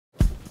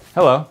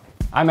Hello,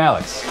 I'm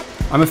Alex.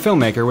 I'm a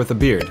filmmaker with a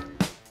beard.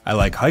 I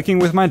like hiking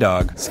with my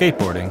dog,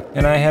 skateboarding,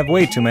 and I have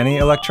way too many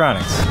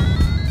electronics.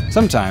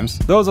 Sometimes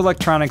those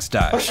electronics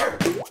die.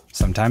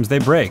 Sometimes they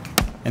break.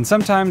 And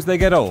sometimes they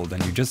get old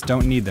and you just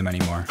don't need them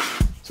anymore.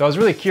 So I was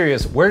really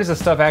curious, where does this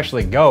stuff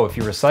actually go if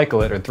you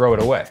recycle it or throw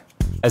it away?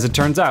 As it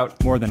turns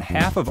out, more than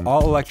half of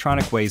all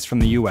electronic waste from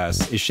the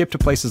US is shipped to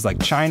places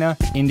like China,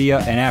 India,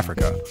 and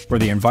Africa,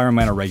 where the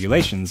environmental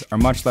regulations are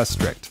much less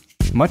strict.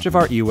 Much of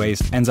our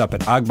e-waste ends up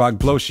at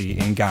Agbogbloshie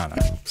in Ghana.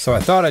 So I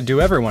thought I'd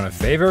do everyone a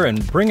favor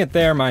and bring it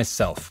there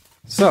myself.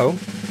 So,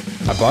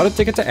 I bought a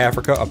ticket to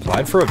Africa,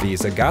 applied for a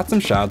visa, got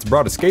some shots,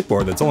 brought a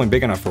skateboard that's only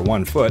big enough for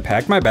 1 foot,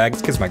 packed my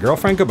bags, kissed my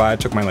girlfriend goodbye,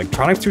 took my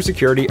electronics through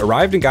security,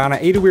 arrived in Ghana,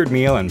 ate a weird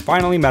meal, and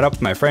finally met up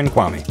with my friend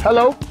Kwame.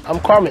 Hello, I'm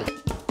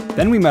Kwame.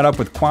 Then we met up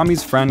with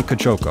Kwame's friend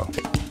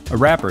Kochoko, a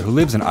rapper who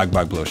lives in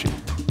Agbogbloshie.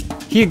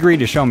 He agreed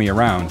to show me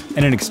around,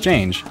 and in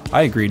exchange,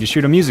 I agreed to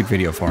shoot a music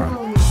video for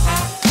him.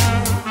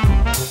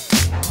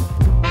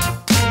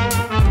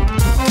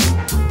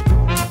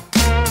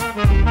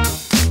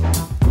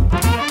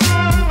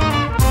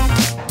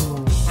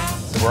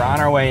 We're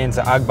on our way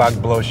into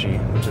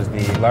Agbogbloshie, which is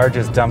the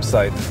largest dump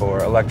site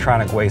for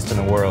electronic waste in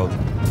the world.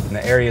 And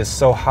the area is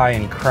so high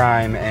in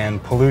crime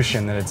and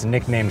pollution that it's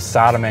nicknamed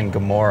Sodom and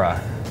Gomorrah.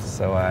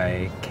 So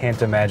I can't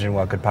imagine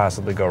what could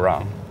possibly go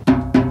wrong.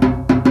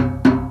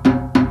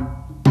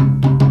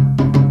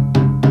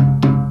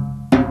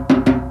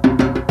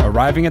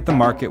 Arriving at the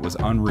market was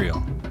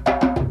unreal.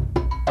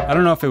 I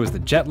don't know if it was the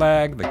jet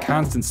lag, the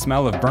constant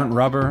smell of burnt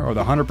rubber, or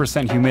the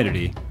 100%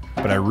 humidity,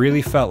 but I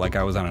really felt like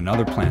I was on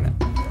another planet.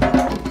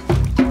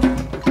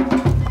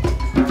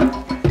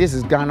 This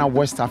is Ghana,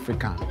 West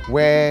Africa,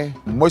 where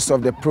most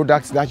of the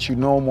products that you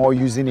know more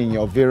using in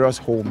your various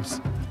homes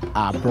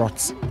are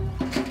brought.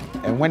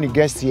 And when it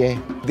gets here,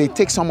 they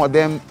take some of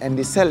them and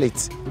they sell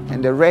it,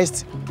 and the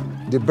rest,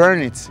 they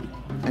burn it.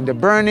 And the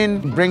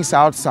burning brings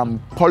out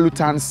some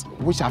pollutants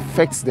which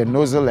affects the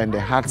nozzle and the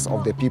hearts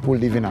of the people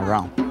living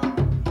around.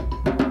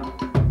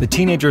 The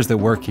teenagers that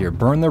work here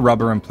burn the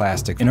rubber and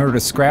plastic in order to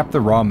scrap the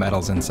raw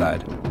metals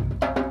inside.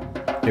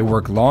 They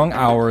work long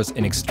hours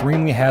in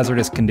extremely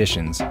hazardous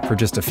conditions for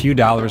just a few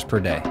dollars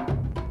per day.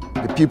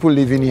 The people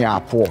living here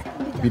are poor.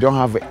 We don't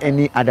have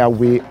any other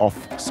way of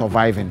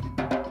surviving.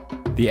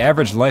 The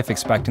average life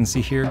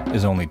expectancy here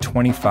is only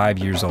 25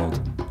 years old.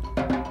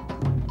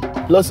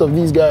 Lots of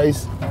these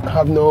guys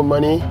have no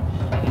money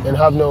and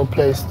have no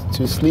place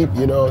to sleep,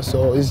 you know,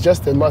 so it's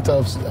just a matter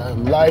of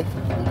life.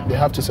 They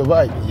have to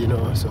survive, you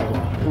know, so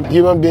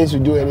human beings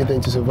will do anything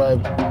to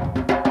survive.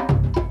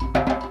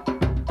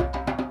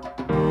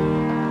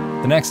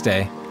 The next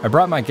day, I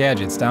brought my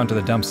gadgets down to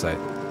the dump site.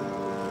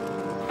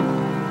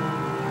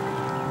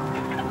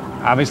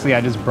 Obviously, I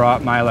just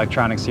brought my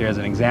electronics here as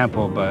an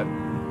example, but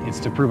it's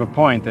to prove a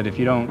point that if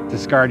you don't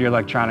discard your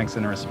electronics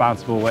in a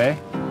responsible way,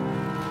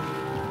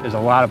 there's a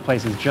lot of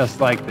places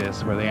just like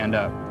this where they end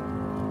up.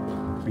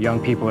 Where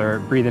young people are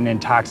breathing in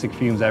toxic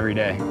fumes every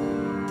day.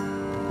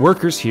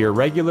 Workers here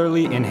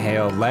regularly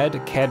inhale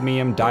lead,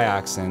 cadmium,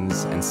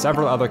 dioxins, and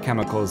several other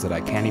chemicals that I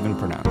can't even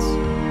pronounce.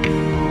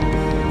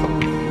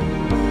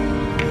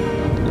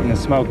 And the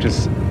smoke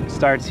just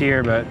starts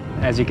here, but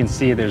as you can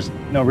see, there's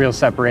no real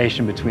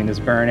separation between this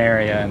burn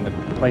area and the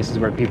places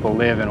where people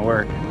live and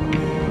work.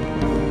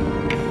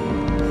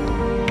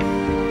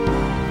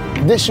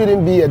 This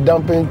shouldn't be a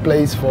dumping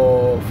place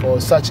for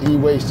such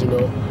e-waste, you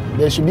know.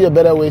 There should be a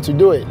better way to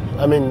do it.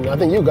 I mean, I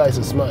think you guys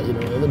are smart, you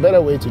know. There's a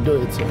better way to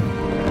do it, so.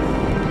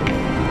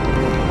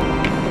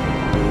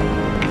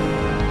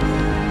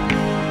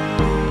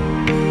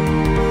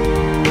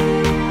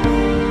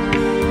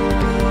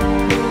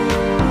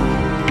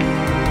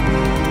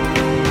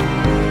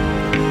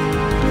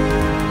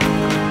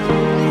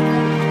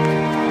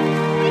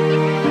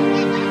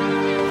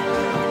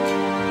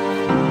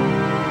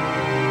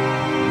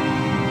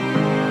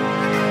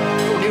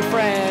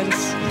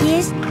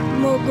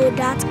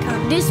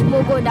 Gizmogul.com.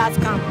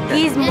 Gizmogul.com.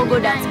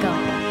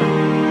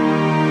 Gizmogul.com.